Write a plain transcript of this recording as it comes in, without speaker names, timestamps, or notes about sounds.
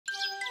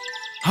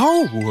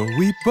How were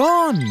we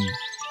born?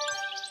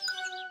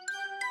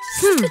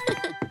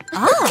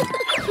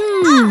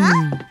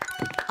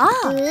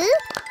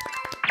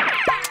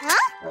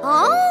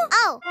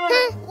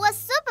 Was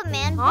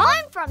Superman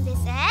born from this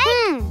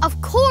egg?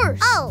 Of course.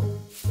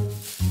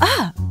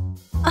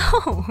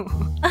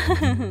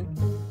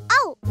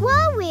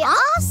 Were we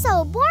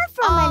also born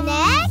from an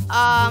egg?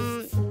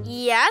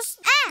 Yes.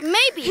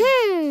 Maybe.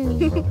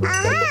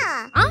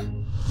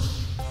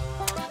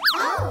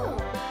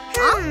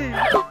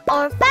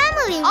 Our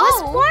family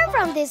was born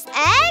from this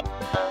egg.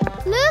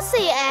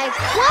 Lucy egg,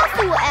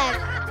 Wolfoo egg,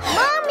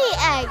 Mommy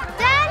egg,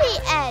 Daddy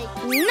egg.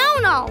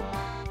 No.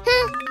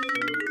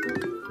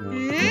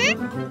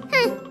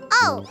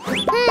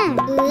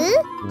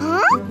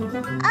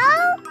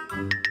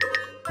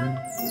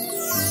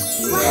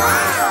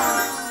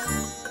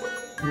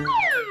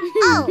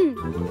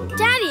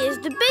 Daddy is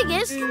the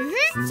biggest,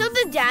 so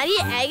the daddy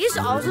egg is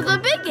also the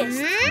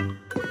biggest.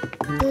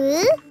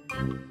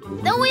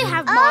 Then we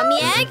have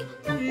Mommy egg,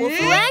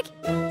 Wolfoo egg,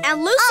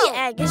 and Lucy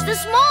egg is the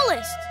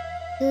smallest.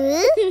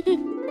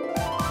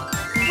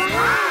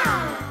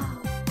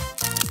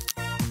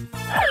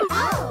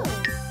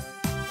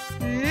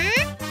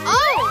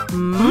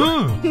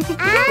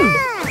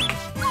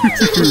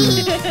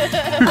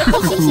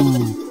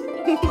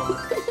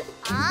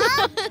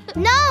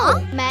 No,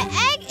 my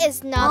egg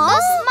is not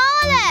the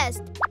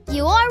smallest.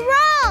 You are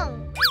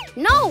wrong.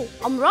 No,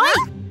 I'm right.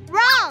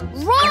 Wrong.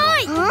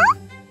 Right. Wrong.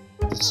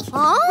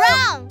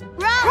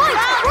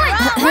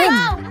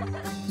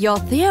 Your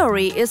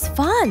theory is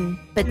fun,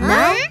 but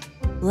now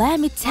let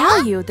me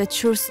tell you the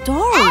true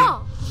story.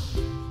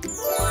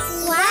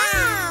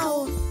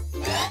 Wow.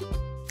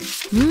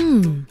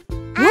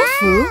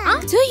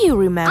 Wolfoo, do you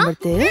remember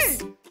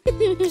this?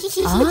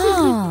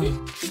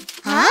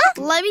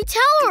 Let me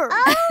tell her.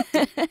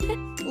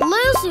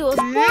 Lucy was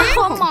born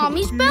from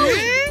Mommy's belly.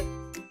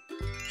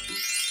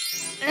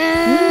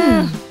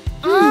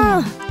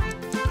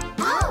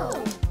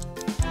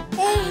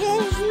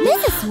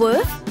 Mrs.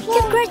 Wolf,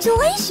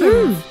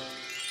 congratulations!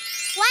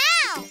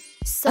 Wow.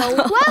 So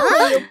when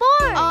were you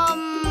born?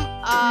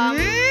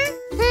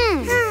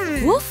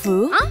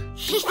 Wolfoo?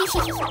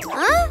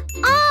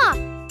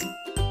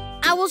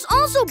 I was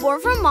also born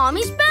from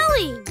Mommy's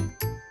belly.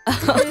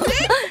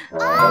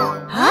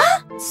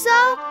 So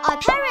our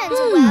parents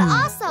were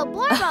also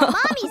born from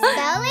Mommy's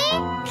belly?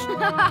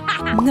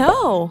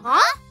 No.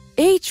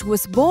 Each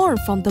was born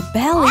from the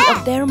belly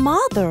of their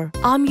mother.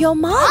 I'm your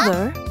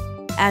mother.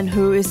 And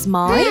who is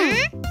mine?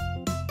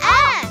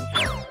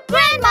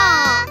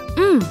 Grandma.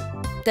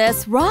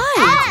 That's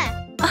right.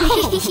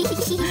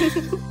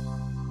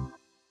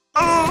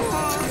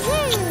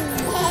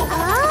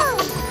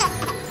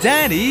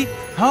 Daddy,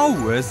 how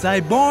was I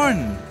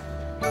born?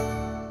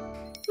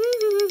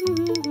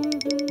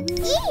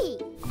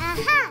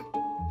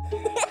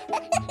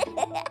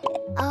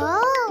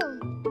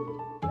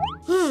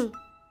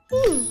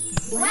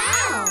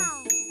 Wow.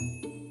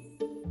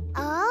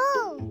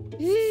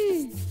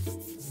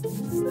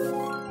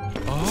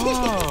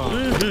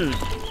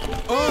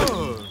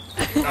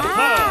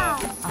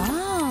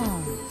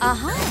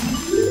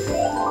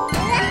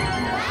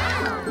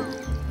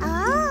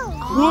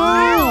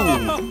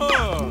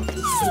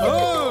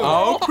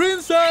 Our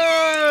princess!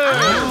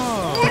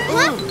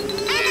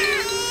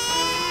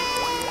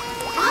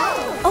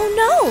 Oh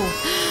no!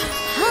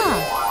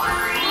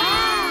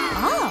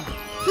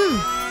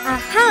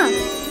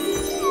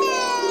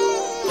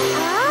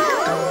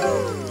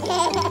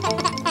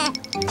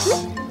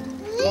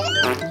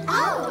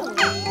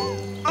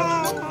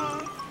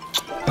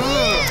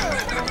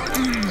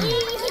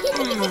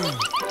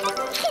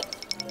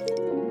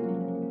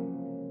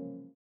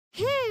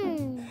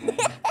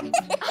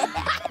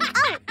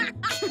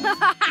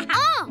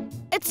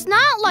 It's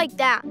not like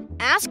that.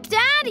 Ask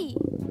Daddy.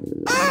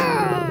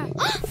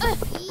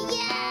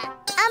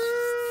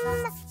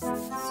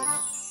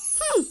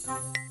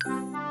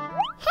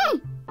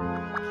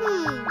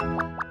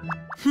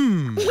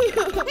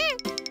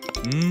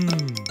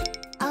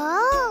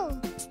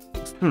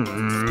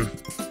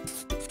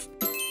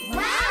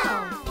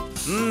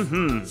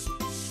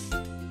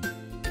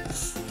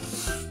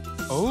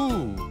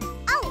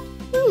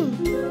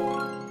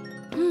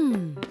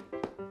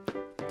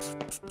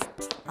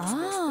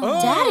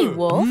 Daddy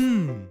Wolf,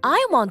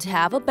 I want to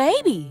have a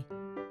baby.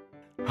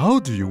 How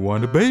do you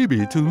want a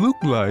baby to look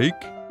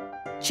like?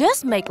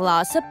 Just make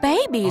lots of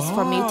babies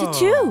for me to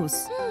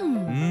choose.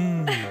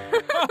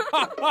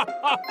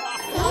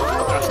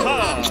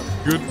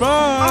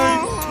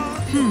 Goodbye.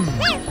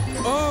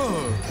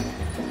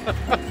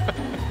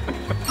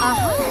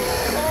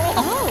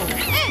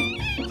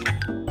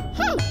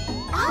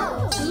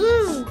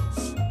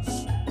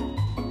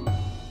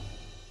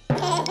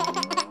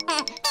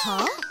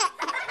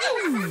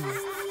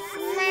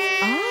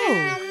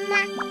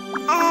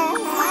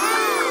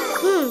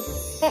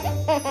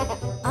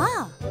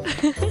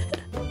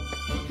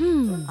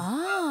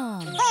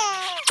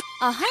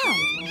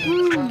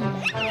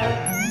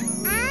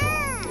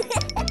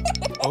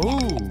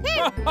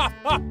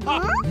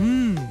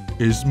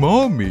 is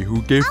Mommy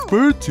who gave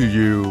birth to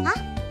you.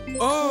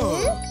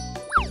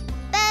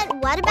 But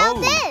what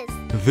about this?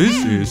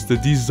 This is the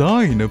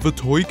design of a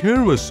toy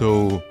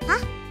carousel. Huh?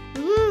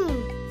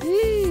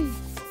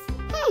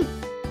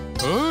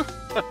 Huh?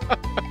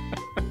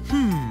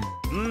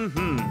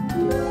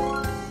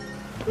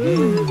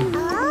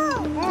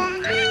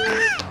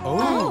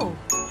 Oh.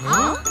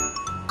 Huh?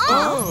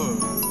 Oh.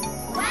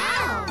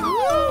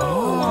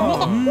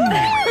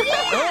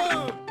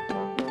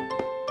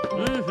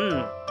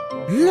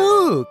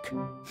 Look!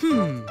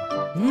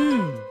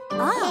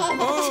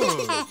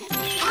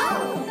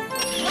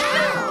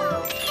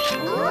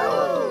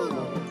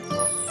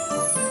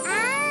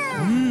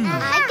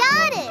 I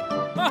got it!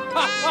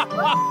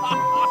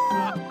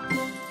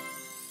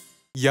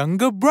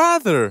 Younger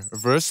brother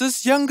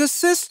versus younger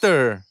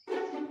sister.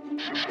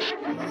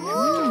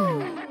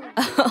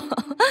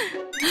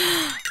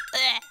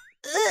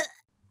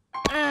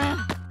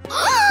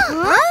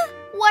 Huh?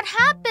 What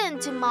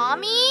happened to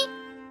Mommy?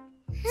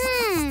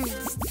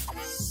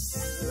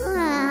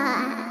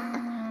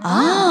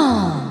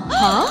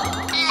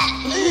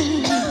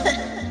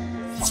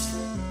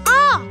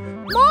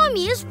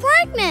 Mommy is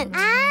pregnant.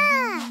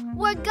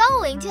 We're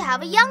going to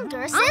have a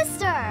younger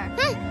sister.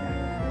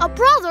 A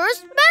brother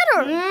is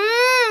better.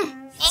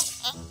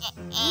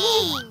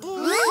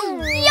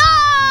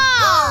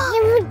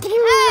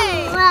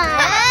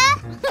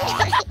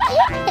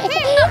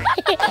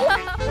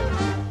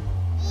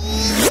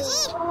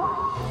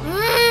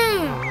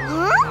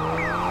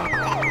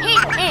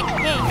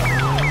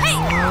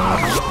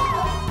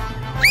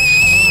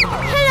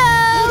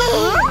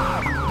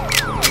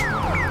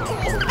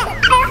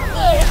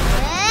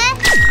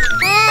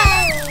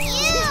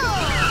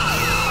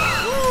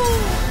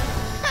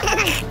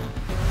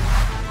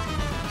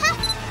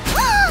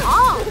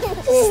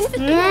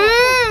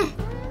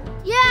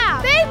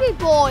 Yeah, baby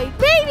boy,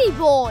 baby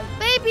boy,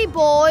 baby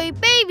boy,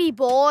 baby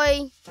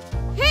boy.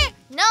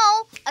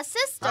 No, a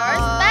sister's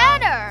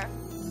better.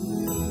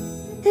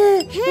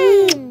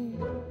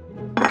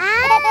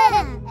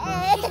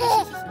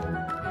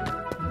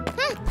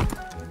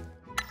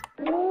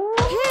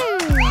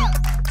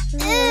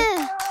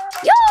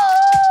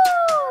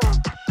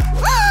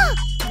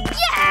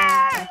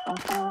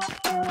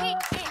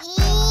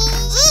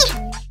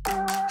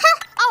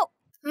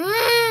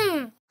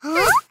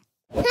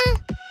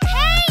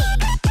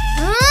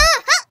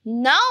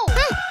 No!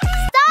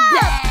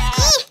 Stop!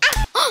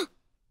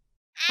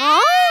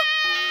 Huh?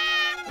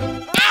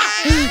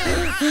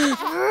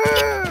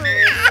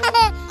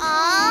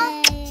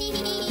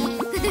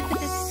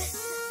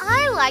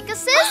 I like a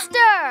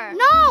sister.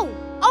 No,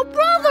 a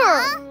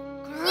brother.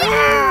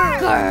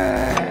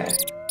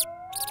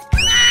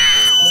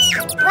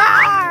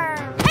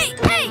 Hey,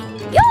 hey!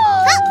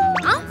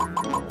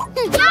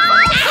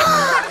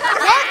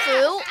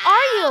 Wolfoo,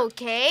 are you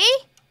okay?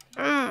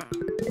 Huh?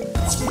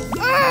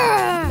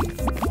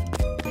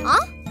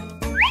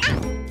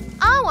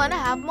 I want to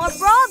have more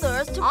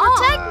brothers to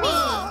protect me.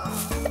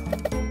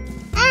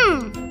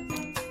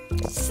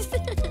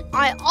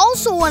 I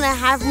also want to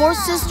have more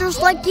sisters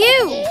like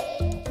you.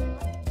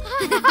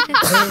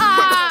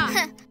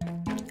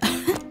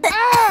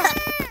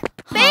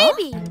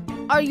 Baby,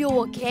 are you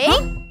okay?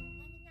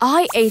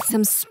 I ate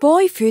some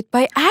spoiled food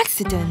by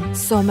accident,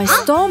 so my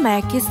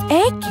stomach is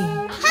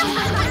aching.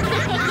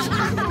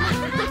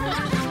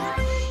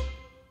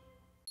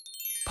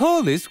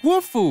 Police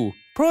Wolfoo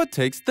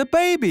protects the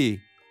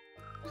baby.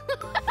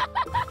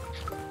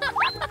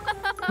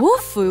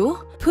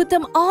 Wolfoo, put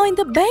them all in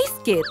the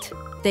basket.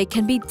 They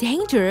can be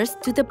dangerous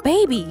to the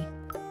baby.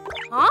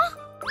 Huh?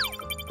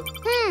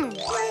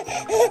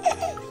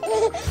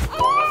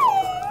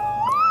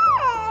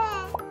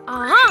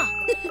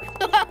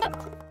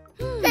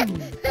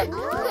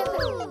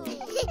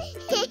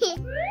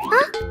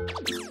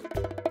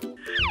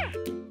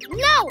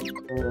 No!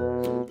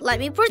 Let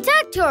me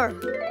protect her.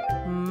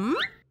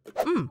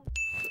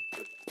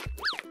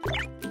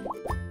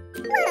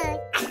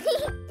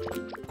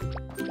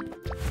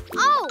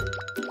 Oh!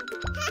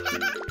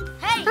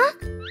 Hey!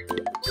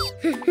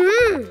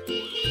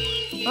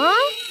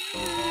 Huh?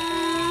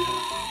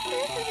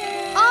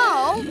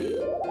 Oh!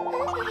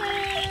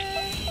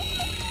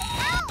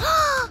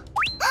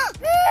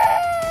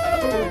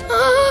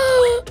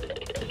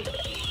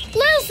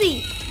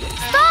 Lucy!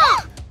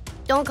 Stop!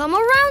 Don't come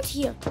around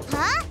here.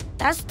 Huh?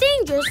 That's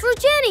dangerous for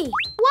Jenny.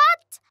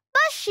 What?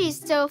 But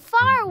she's so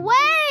far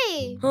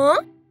away.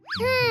 Huh?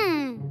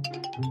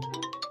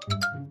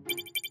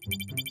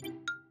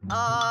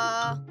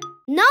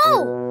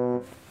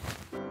 No!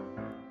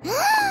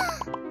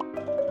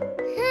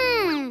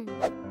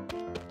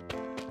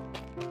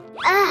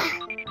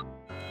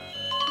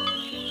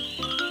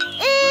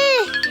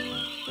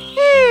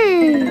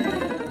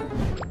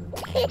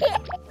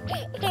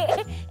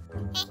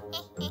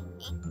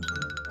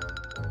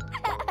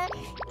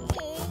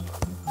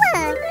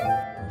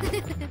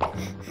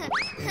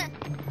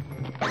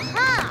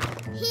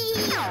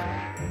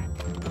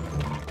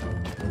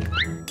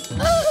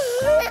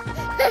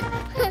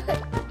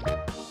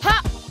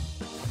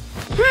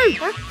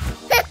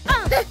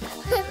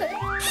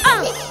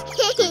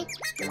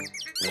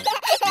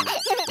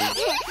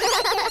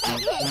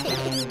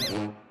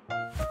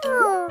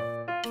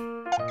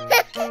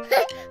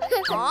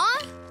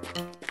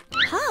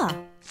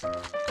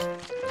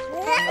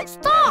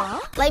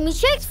 Let me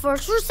check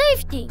first for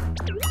safety.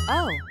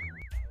 Oh.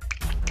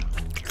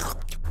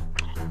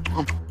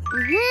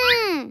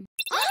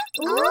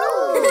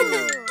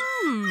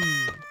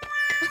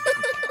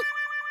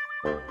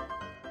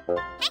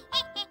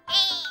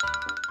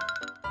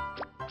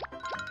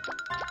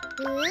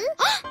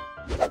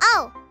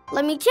 Oh,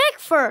 Let me check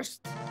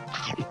first.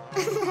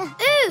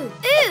 Ew,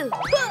 ew.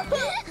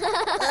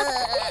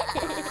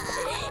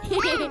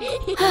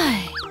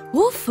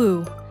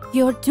 Wolfoo,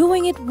 you're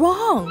doing it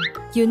wrong.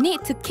 You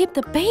need to keep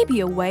the baby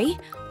away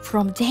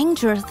from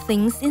dangerous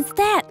things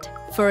instead.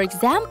 For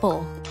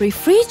example,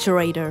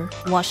 refrigerator,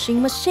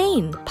 washing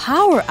machine,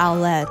 power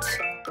outlet.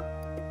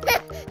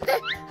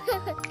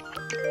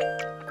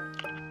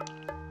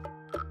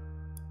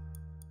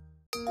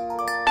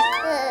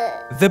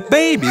 The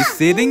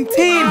babysitting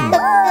team.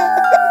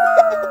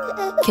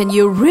 Can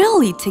you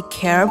really take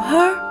care of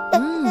her?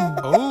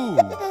 Oh,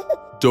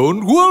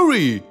 don't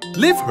worry.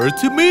 Leave her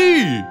to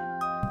me.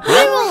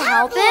 I will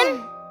help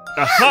him.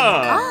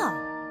 Ah,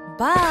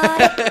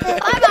 bye.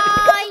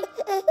 Bye-bye.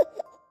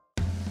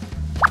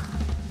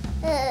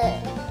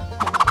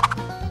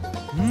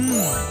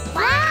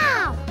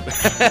 wow!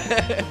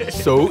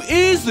 So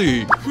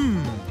easy.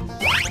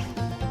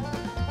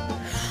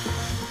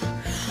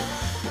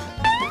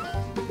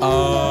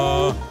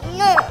 Oh.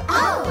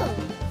 Oh.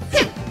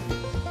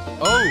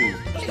 Oh.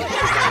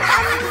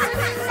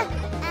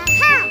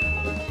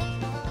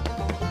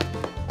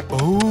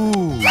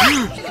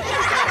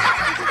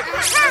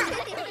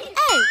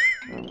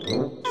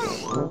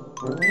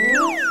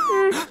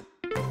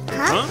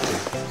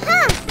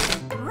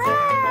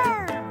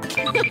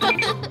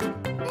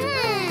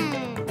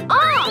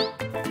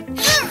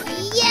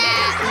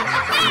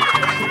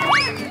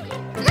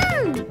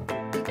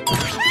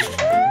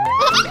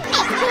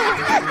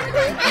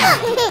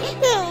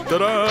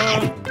 Ta-da!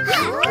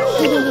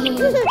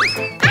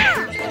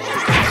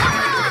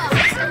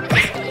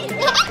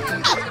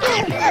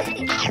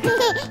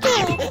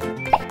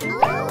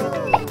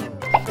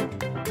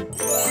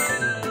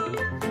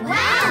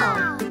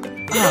 Wow!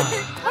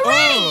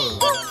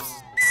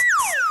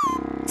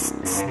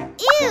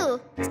 Ew!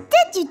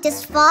 Did you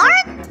just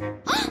fart?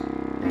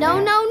 No,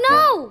 no,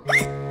 no.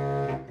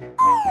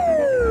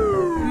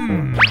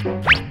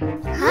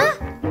 Huh?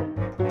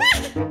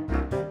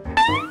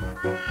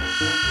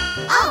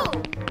 Oh!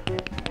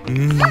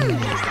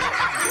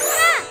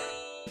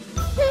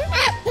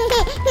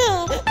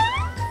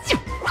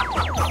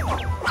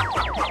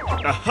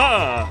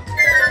 Aha!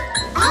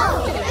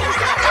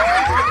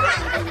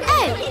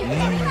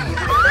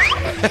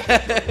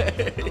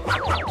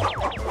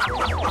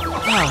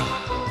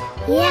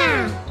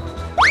 Yeah.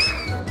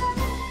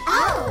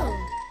 Oh.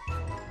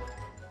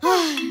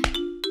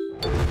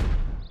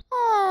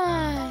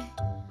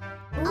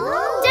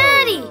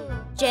 Daddy,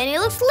 Jenny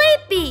looks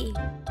sleepy.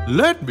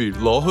 Let me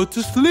lull her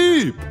to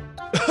sleep.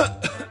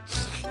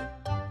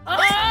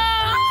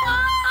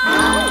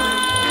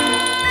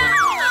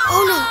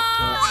 Oh no.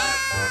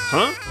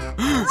 Huh?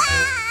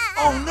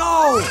 Oh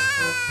no!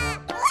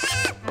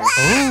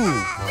 Oh.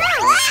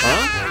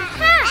 Huh?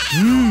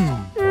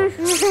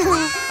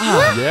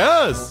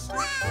 Yes.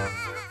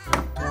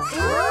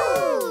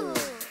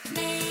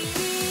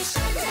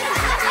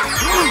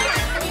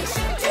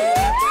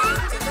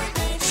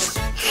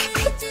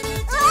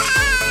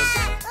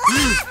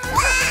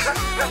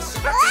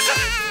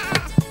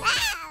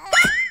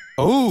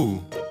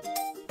 Oh.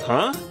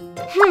 Huh?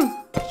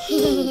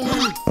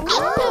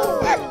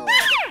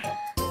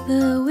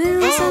 The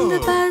wheels on the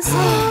bus go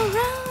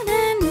round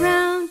and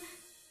round.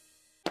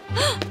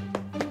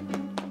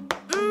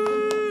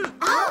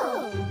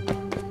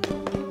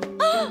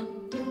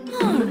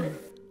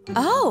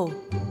 Oh.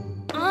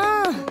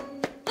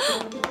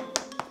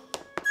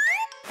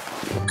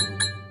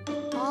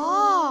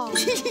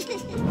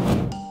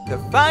 The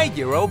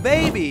 5-year-old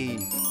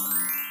baby.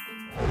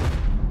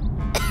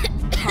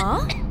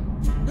 Huh?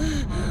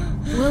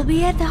 We'll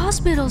be at the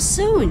hospital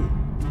soon.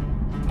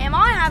 Am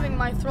I having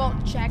my throat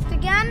checked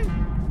again?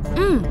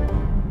 Huh.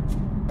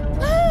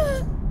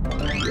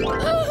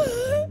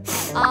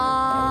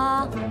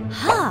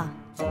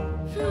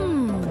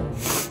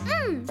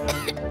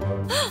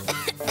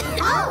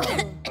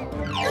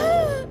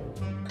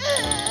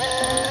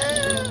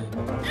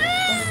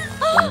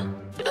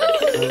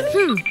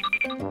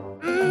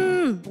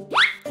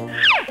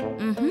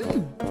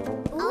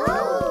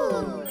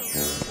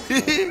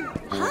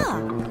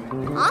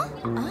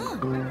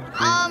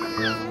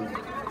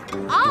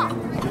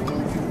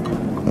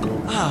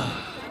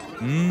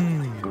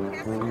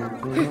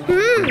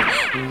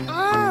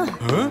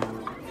 Huh?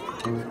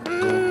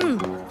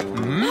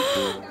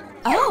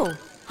 Oh.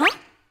 Huh?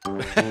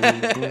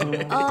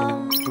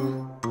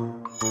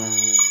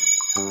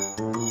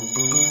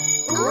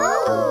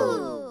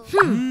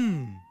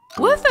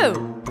 Wolfoo.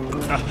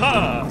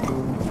 Aha!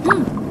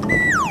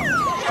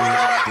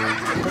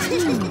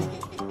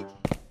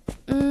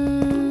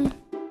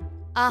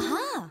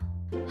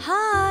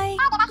 Hi.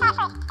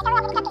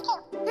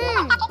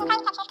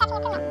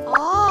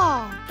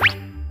 Oh.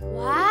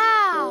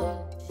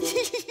 Wow.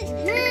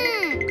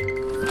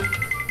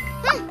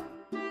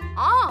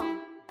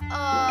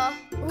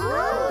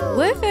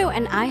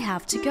 and I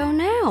have to go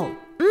now.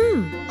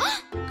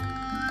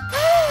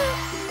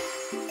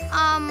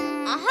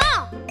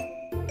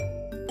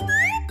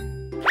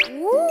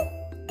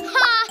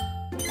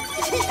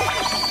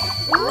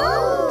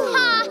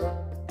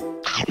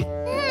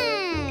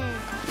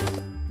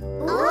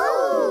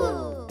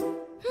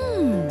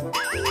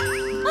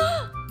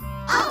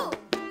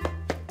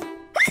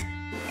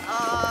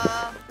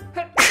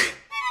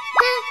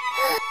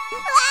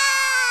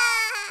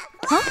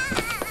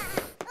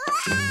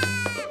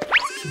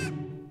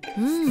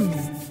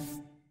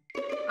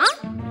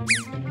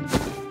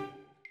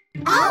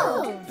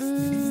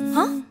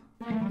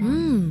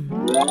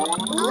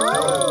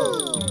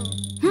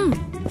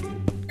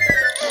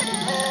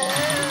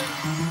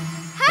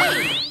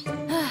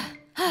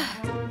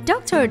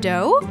 Dr.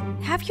 Doe,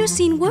 have you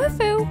seen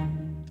Wolfoo?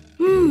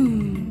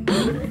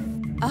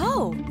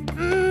 Oh.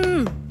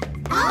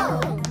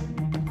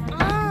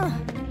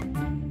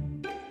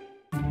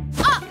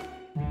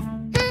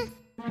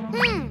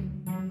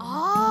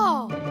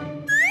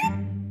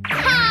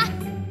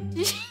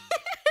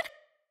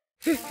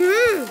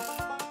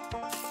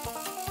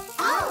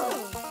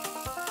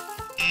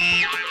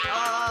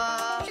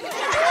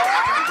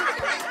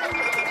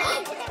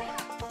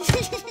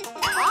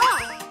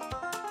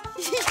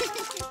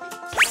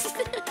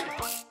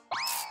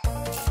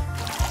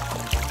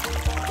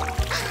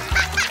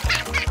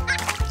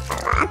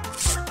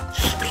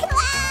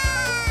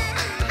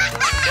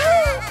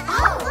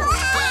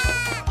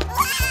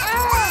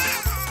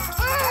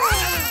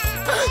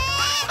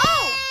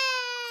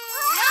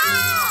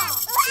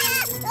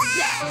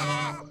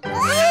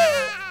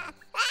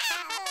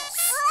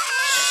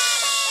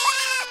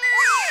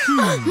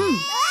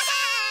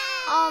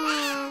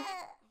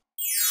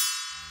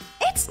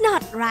 It's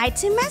not right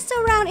to mess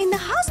around in the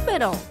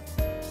hospital.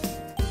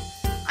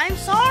 I'm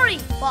sorry,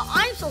 but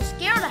I'm so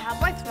scared to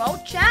have my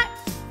throat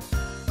checked.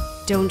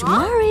 Don't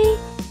worry.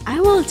 I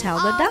will tell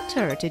the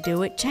doctor to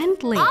do it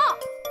gently.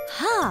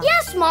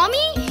 Yes, Mommy.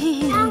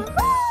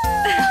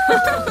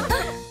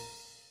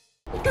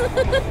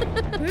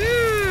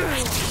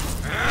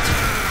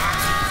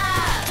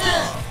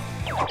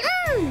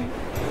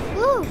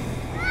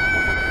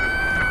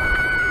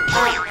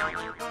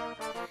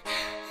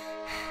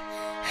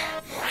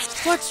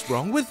 What's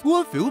wrong with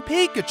Wolfoo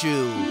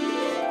Pikachu?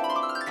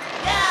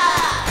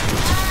 Yeah!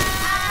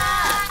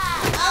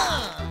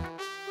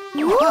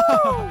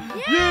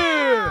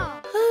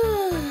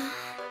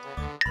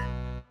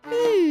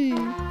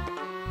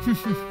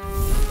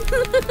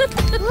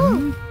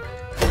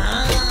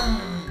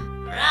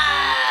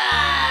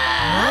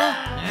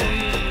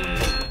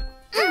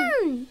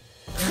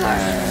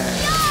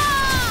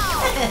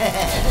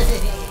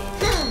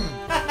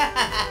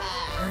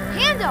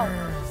 Handle,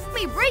 let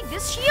me break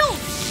this shield.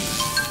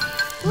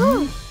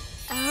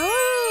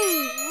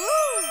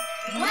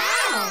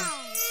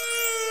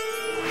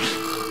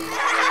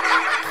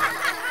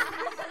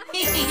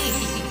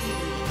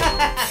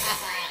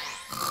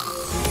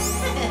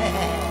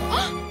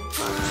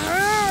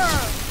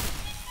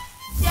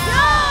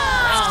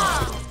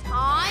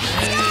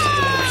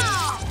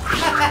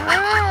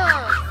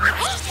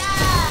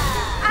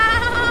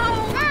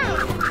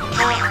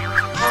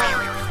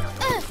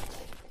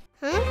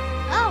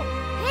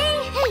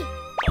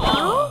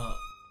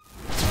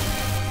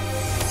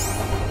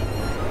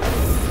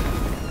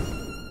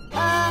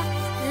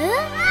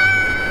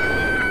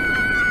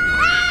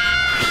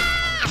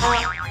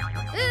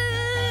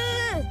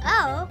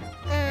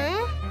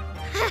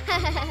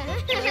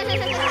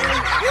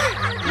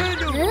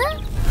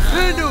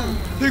 Handle,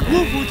 take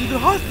Wolfoo to the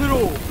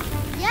hospital.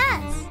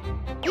 Yes.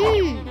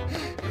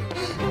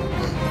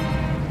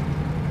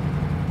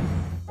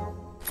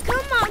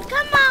 Come on.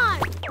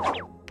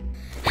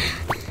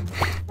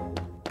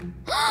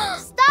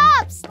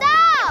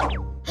 Stop.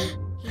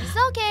 He's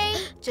okay.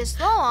 Just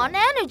low on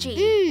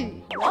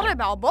energy. What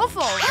about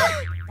Wolfoo?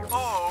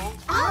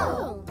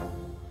 Oh.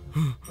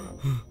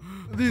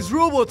 These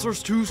robots are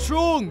too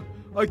strong.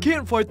 I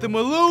can't fight them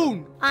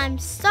alone. I'm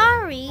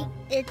sorry.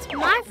 It's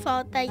my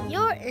fault that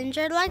you're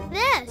injured like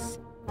this.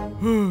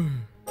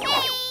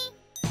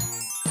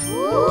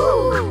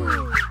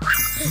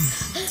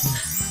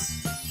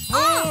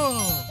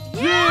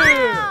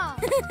 Yeah!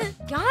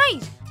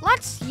 Guys,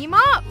 let's team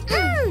up.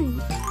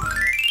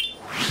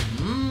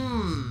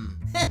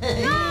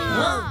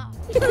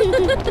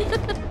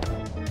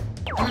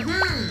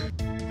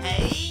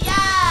 Hey-ya!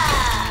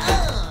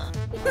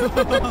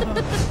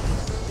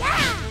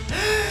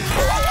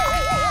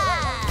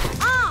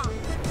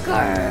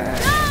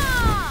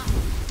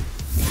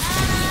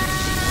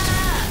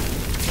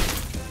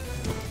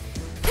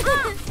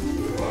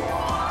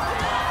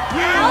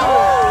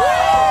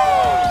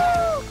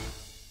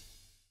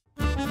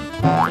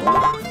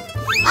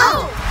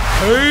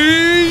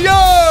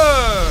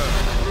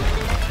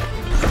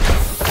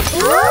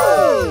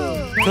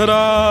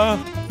 Ta-da!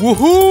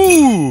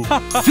 Woohoo!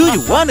 Do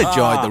you want to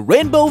join the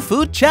Rainbow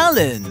Food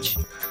Challenge?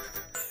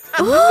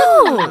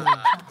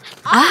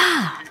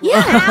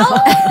 Yeah.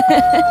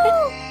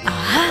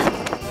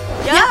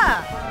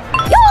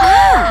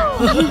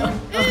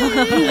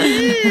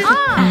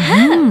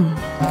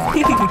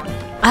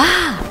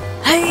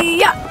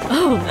 Hey-ya!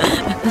 Oh.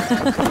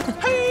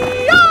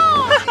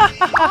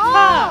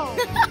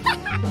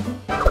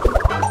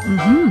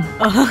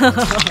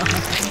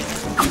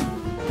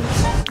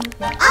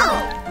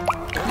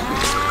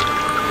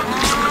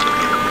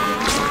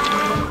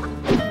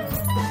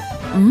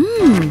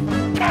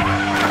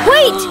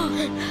 Wait!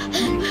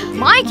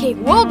 My cake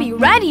will be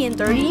ready in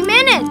 30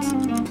 minutes.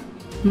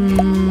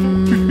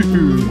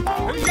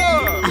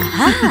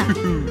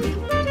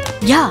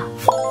 Yeah.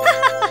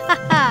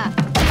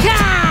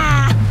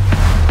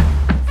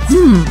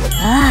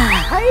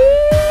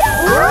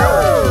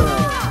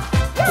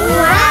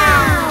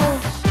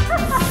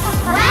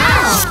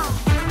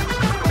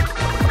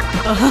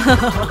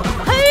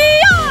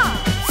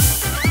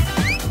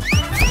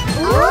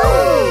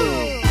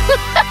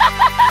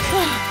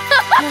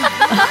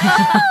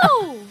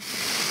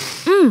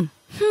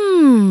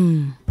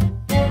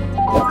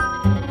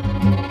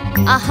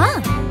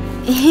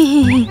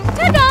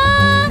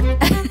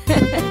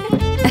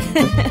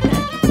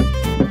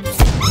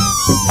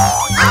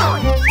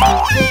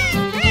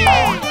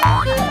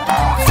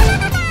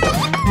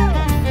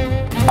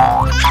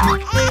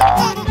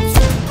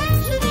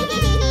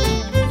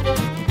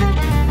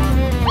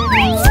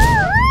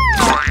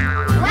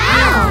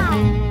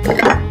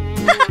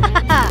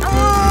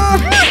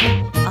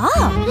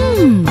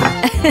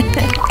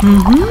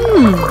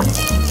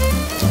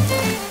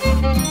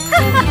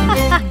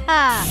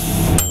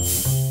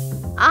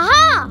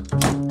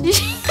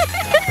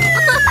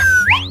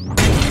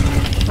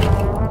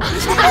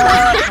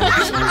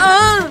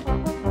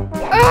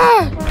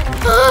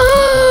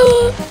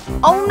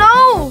 Oh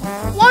no!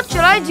 What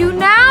should I do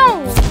now?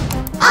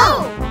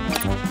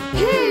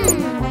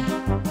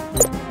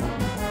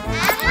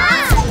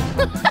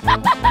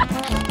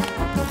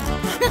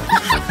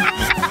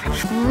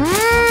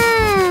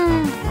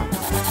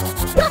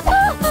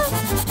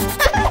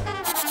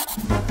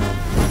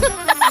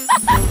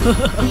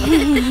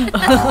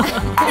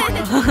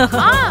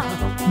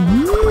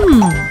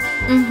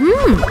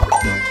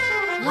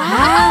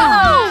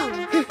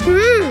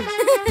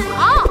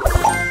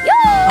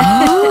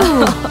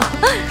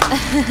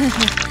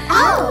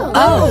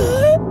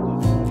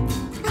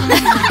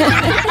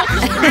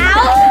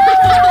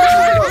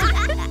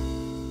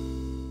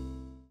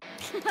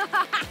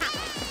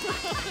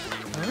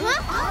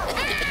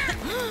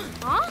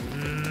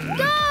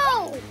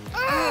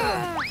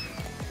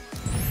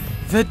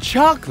 The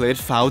chocolate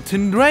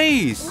fountain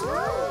race.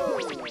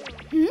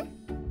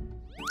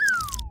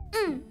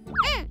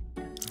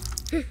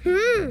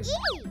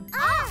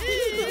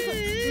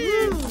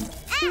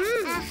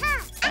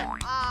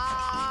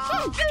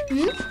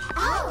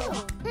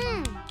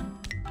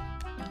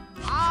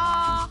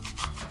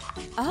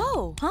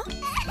 Oh, huh?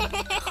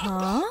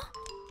 Huh?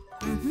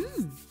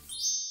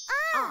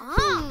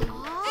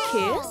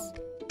 Kiss?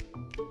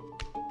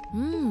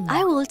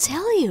 I will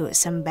tell you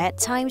some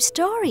bedtime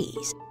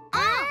stories.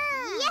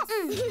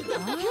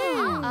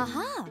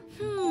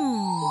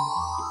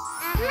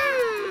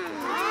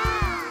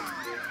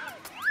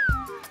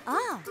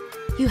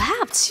 You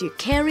have to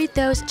carry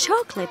those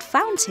chocolate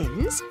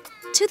fountains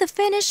to the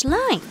finish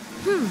line.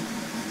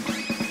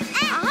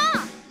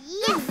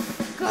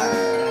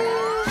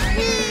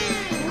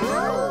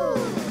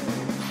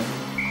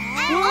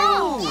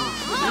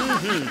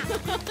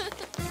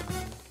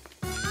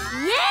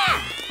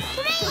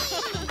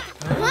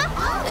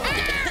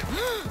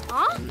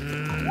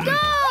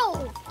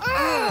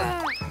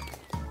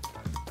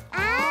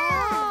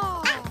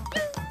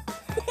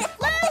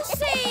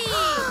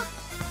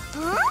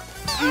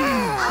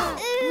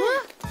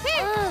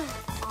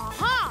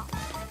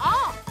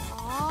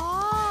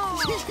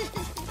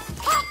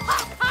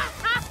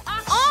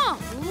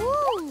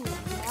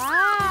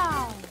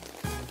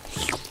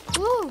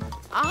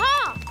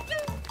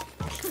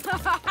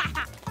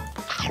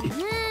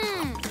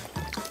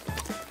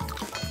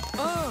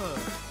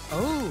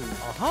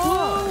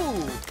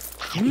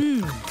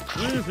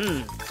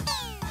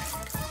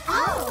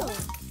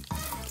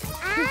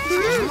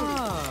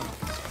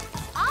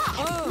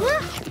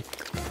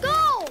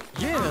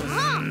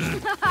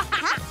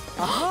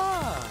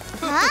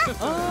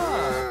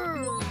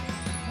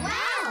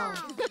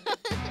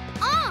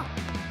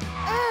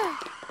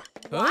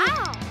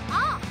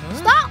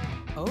 Stop!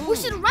 We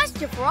should rest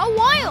here for a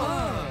while.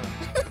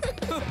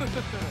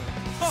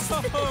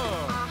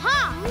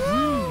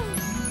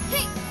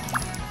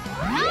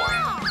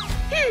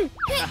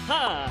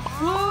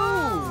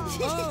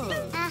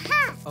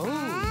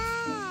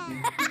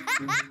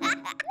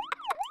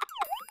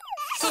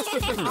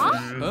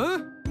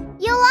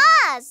 You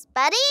lost,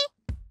 buddy.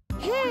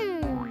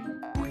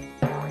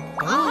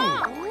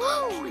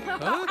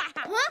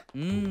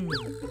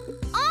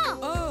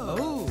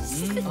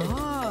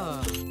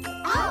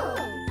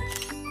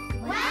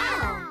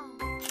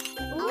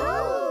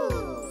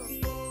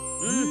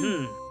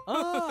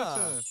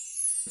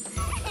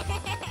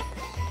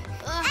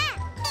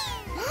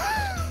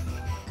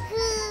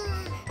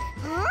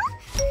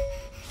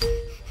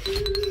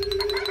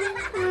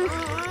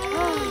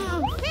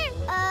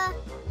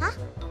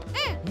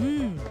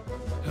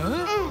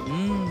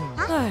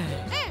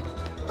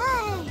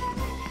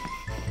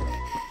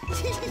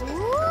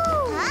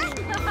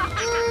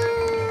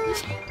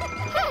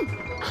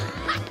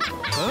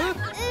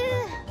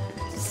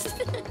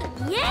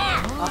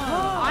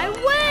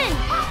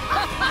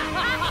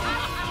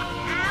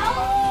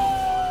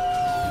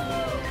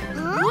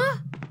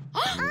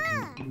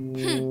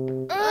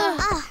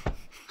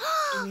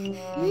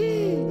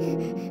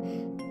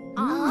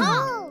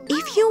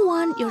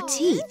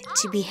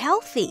 to be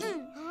healthy.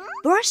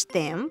 Brush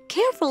them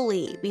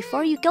carefully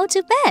before you go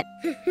to bed.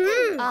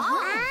 Wow.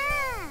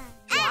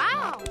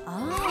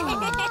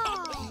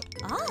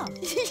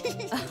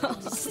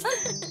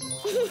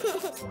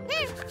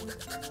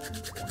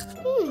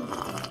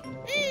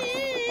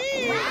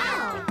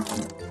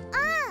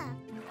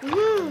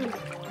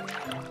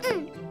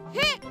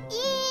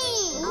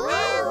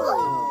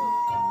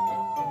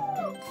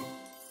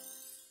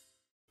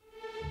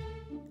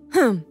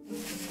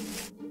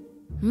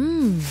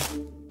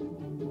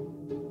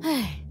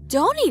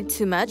 Don't eat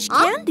too much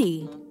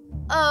candy.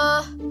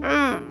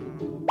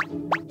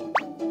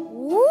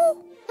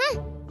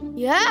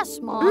 Yes,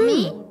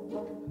 Mommy.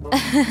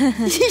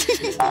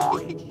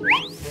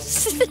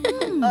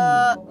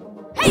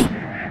 Hey!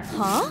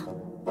 Huh?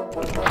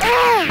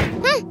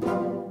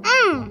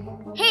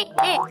 Hey.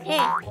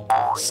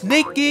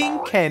 Sneaking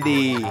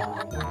candy.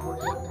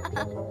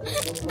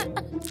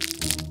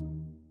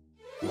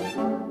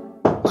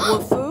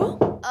 Wolfoo?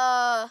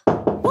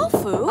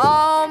 Wolfoo?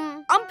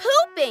 I'm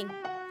pooping.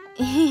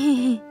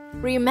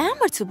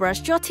 Remember to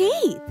brush your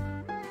teeth.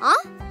 Huh?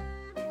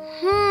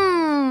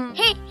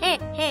 Hey.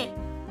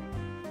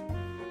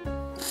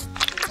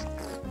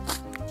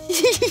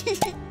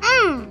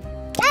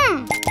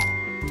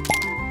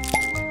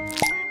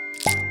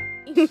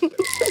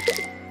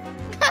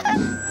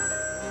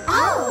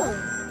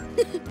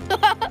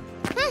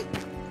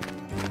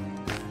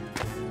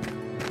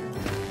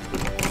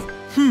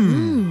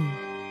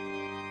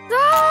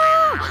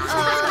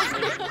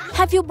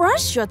 Have you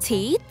brushed your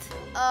teeth?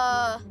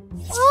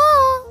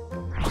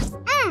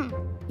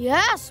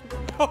 Yes.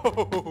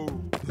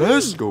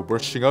 Let's go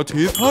brushing our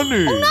teeth,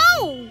 honey.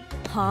 No!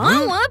 Huh?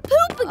 I want to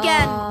poop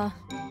again.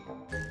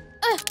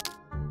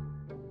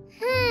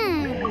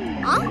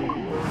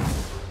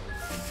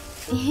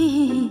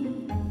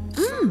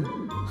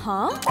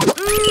 Huh?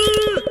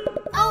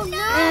 Oh no!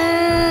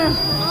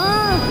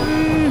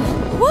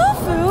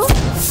 Wolfoo?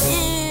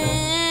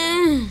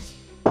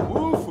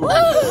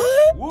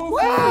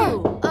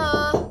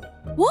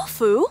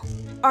 Wolfoo?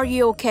 Are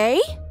you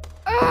okay?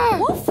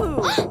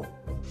 Wolfoo?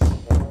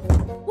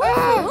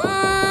 Wolfoo?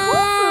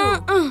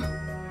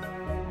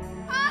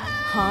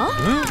 Huh?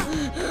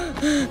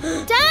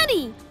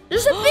 Daddy,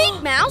 there's a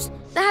big mouse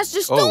that has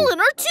just stolen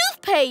our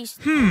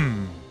toothpaste.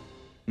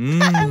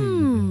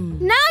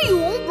 Now you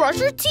won't brush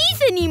your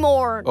teeth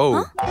anymore.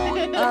 Oh.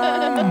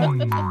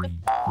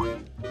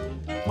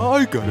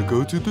 I gotta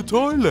go to the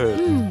toilet.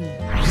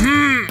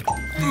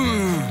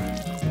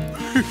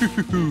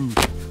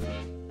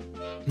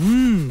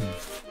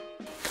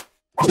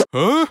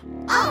 Huh?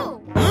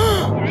 Oh.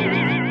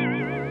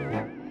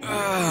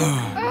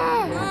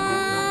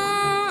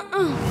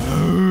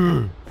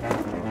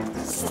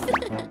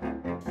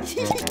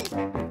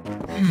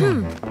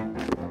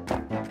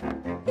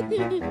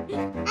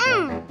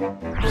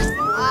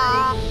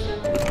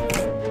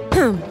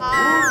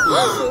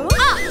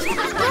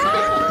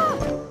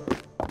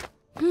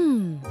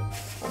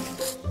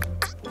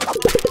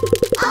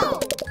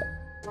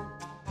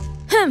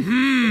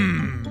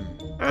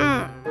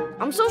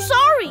 I'm so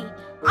sorry.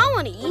 I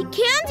want to eat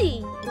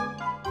candy.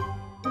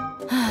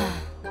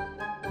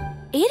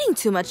 Eating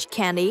too much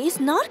candy is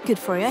not good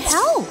for your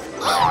health.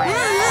 No!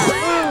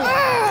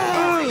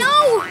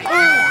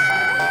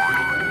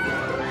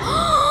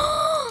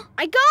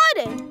 I got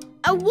it.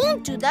 I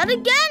won't do that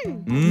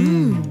again.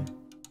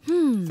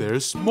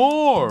 There's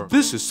more.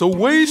 This is so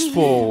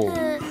wasteful.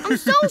 I'm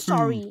so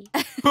sorry.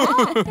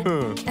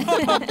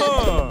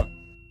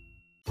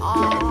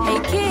 Hey,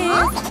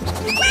 kids.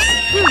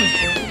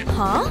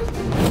 Huh?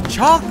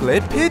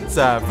 Chocolate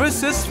pizza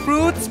versus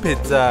fruits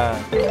pizza.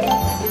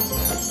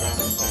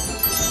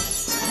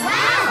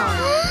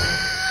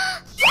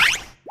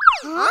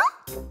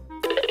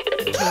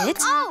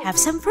 Kids, have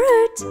some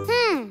fruit.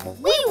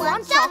 We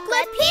want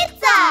chocolate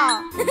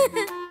pizza!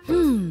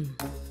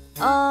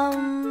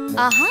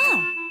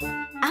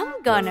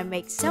 I'm gonna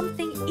make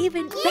something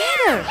even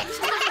better.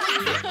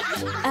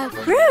 A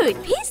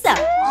fruit pizza.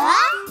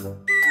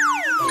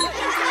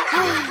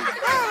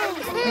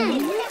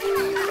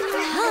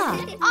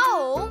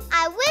 Oh,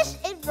 I wish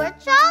it were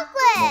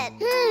chocolate.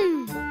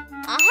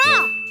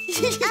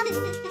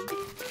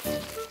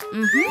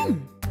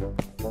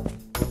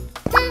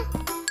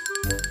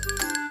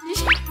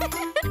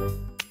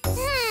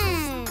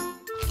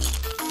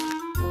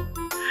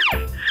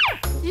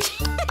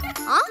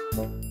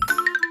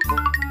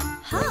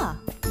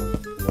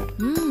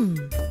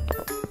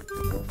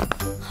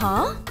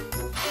 Huh?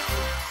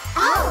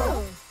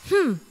 Oh.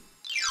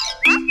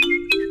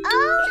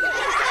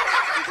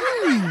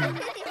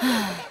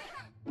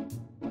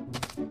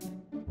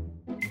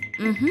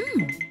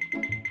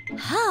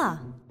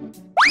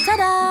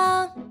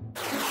 Ta-da!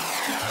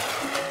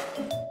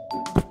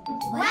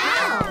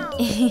 Wow.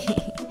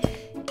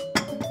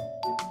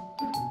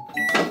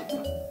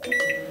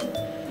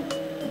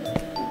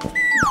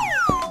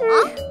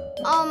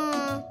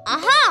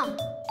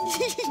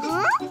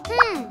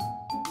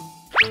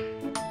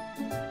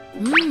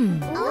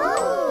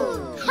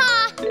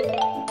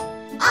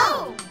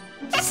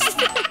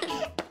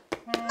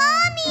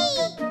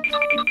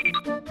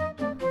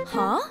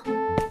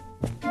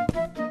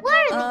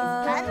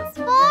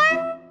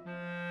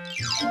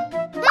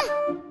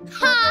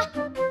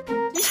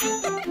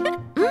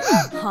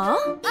 Huh?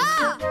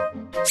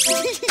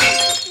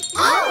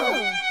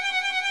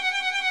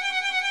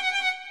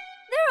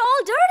 They're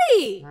all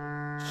dirty.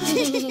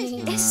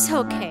 It's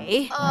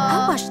okay.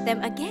 I'll wash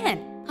them again.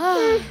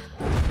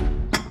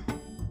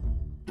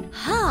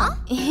 Huh?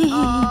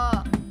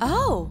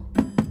 Oh,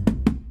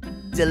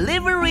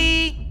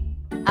 Delivery!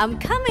 I'm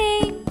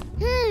coming.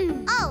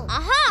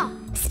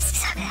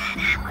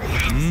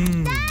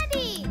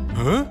 Daddy,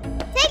 Huh?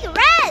 take a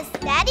rest,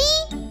 Daddy.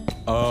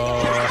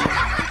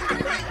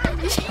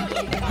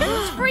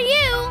 It's for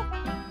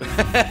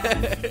you.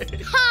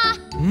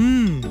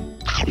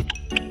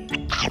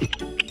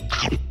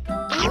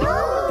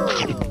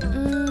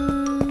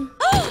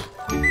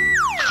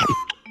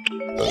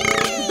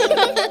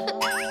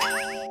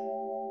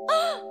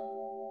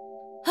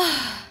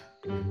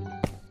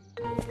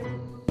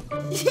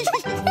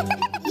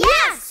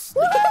 Yes.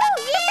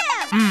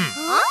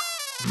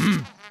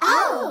 Yeah.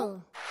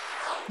 Oh.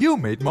 You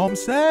made Mom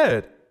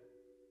sad.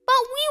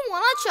 But we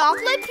want a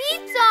chocolate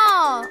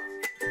pizza.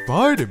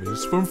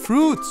 Vitamins from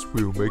fruits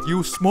will make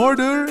you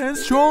smarter and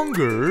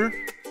stronger.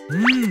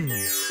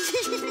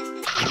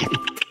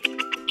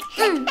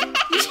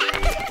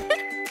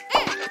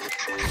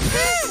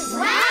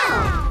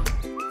 Wow.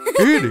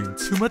 Eating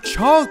too much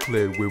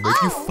chocolate will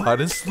make you fat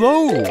and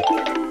slow.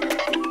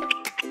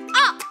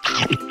 Huh?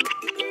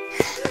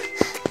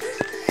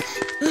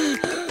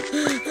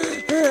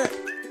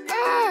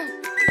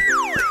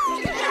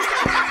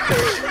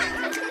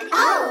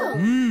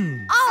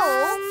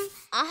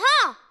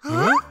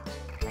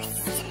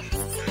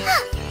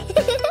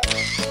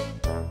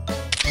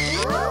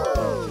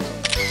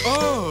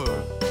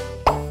 Oh.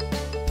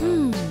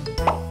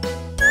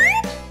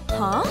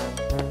 huh?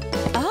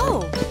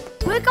 Oh,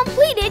 We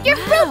completed your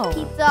Wow. fruit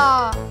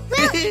pizza.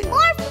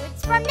 More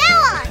fruits from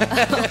now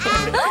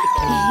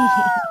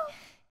on.